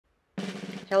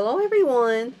Hello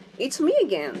everyone, it's me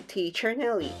again, Teacher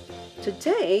Nelly.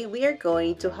 Today we are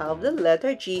going to have the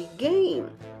letter G game.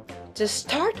 To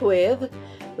start with,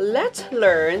 let's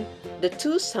learn the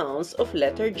two sounds of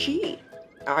letter G.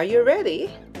 Are you ready?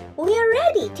 We are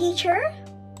ready, teacher.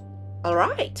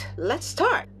 Alright, let's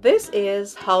start. This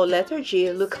is how letter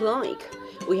G look like.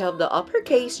 We have the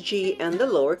uppercase G and the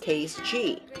lowercase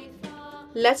g.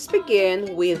 Let's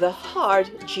begin with the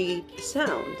hard G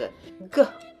sound. G.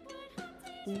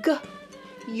 G.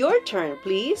 Your turn,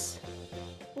 please.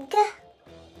 G.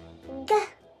 G.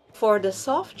 For the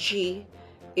soft G,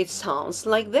 it sounds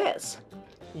like this.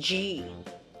 G.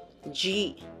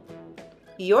 G.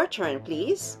 Your turn,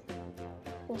 please.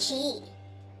 G.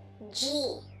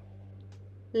 G.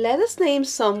 Let us name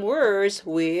some words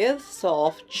with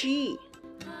soft G.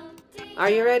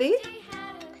 Are you ready?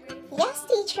 Yes,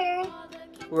 teacher.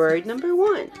 Word number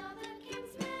 1.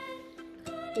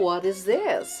 What is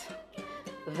this?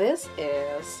 This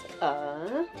is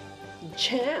a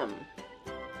jam.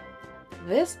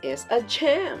 This is a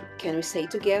jam. Can we say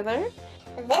together?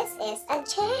 This is a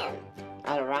jam.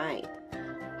 Alright.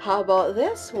 How about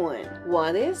this one?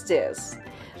 What is this?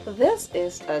 This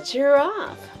is a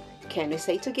giraffe. Can we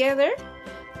say together?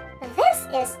 This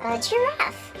is a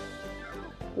giraffe.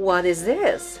 What is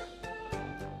this?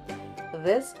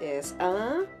 This is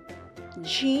a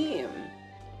gym.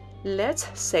 Let's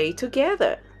say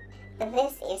together.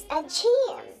 This is a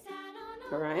gym.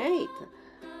 Right.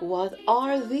 What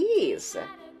are these?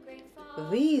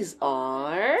 These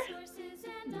are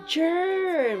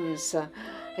germs.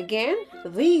 Again,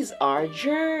 these are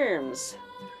germs.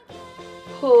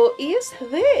 Who is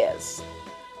this?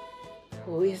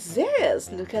 Who is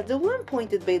this? Look at the one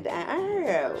pointed by the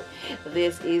arrow.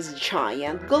 This is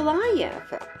giant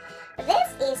Goliath.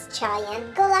 This is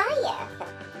giant Goliath.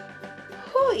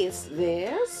 Who is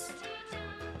this?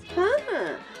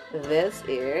 This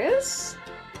is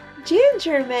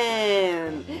Ginger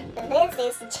Man. This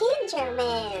is Ginger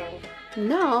Man.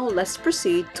 Now let's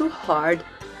proceed to hard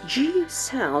G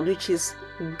sound, which is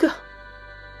G.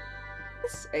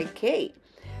 Okay.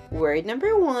 Word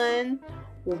number 1.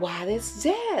 What is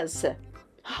this?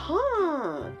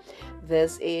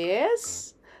 This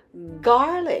is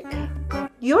garlic.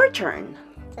 Your turn.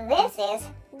 This is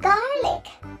garlic.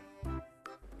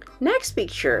 Next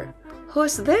picture.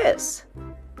 Who's this?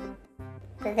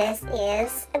 This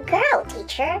is a girl,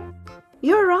 teacher.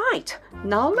 You're right.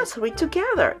 Now let's read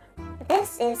together.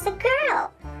 This is a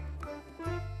girl.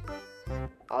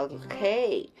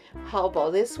 Okay. How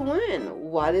about this one?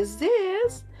 What is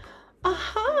this?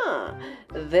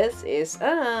 This is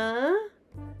a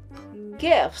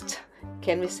gift.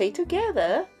 Can we say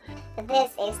together?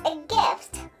 This is a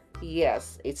gift.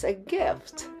 Yes, it's a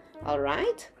gift.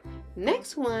 Alright.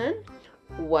 Next one.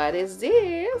 What is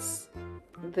this?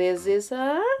 This is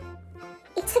a...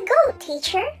 It's a goat,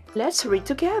 teacher. Let's read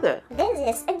together. This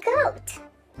is a goat.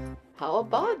 How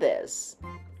about this?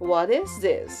 What is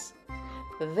this?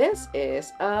 This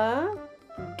is a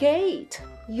gate.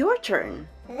 Your turn.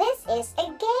 This is a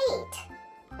gate.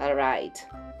 Alright.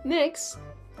 Next.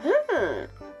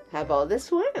 How about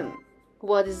this one?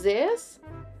 What is this?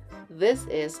 This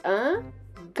is a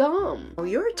gum.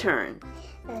 Your turn.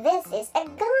 This is a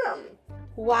gum.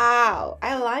 Wow,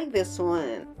 I like this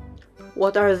one.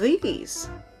 What are these?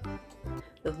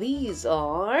 These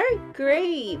are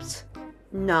grapes.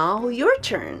 Now your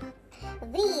turn.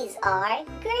 These are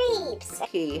grapes.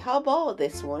 Okay, how about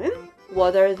this one?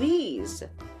 What are these?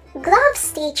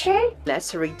 Gloves, teacher.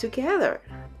 Let's read together.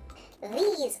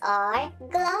 These are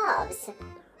gloves.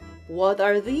 What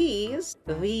are these?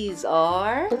 These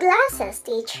are... Glasses,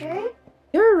 teacher.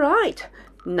 You're right.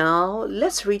 Now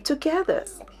let's read together.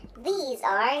 These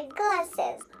are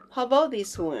glasses. How about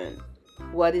this one?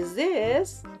 What is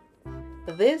this?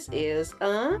 This is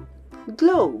a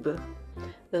globe.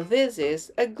 This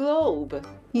is a globe.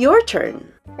 Your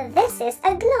turn. This is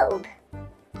a globe.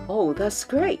 Oh, that's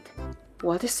great.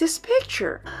 What is this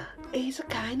picture? It's a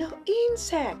kind of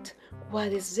insect.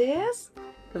 What is this?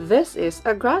 This is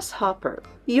a grasshopper.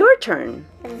 Your turn.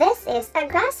 This is a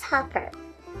grasshopper.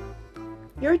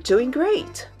 You're doing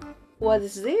great. What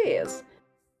is this?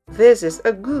 This is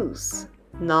a goose.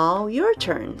 Now your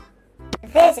turn.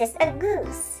 This is a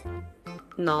goose.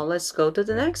 Now let's go to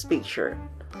the next picture.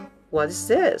 What is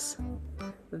this?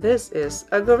 This is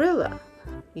a gorilla.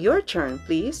 Your turn,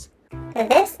 please.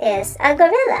 This is a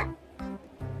gorilla.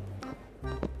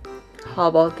 How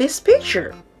about this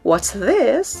picture? What's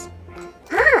this?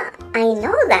 I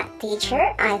know that,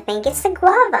 teacher. I think it's a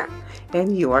guava.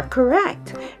 And you are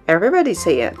correct. Everybody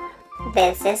say it.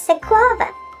 This is a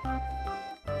guava.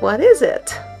 What is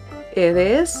it? It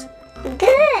is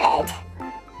Good.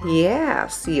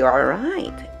 Yes, you are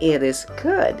right. It is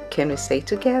good. Can we say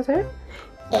together?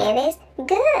 It is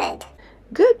good.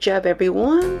 Good job,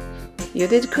 everyone. You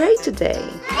did great today.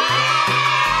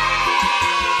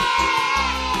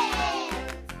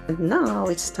 And now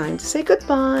it's time to say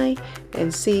goodbye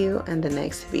and see you in the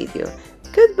next video.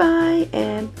 Goodbye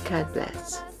and God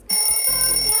bless.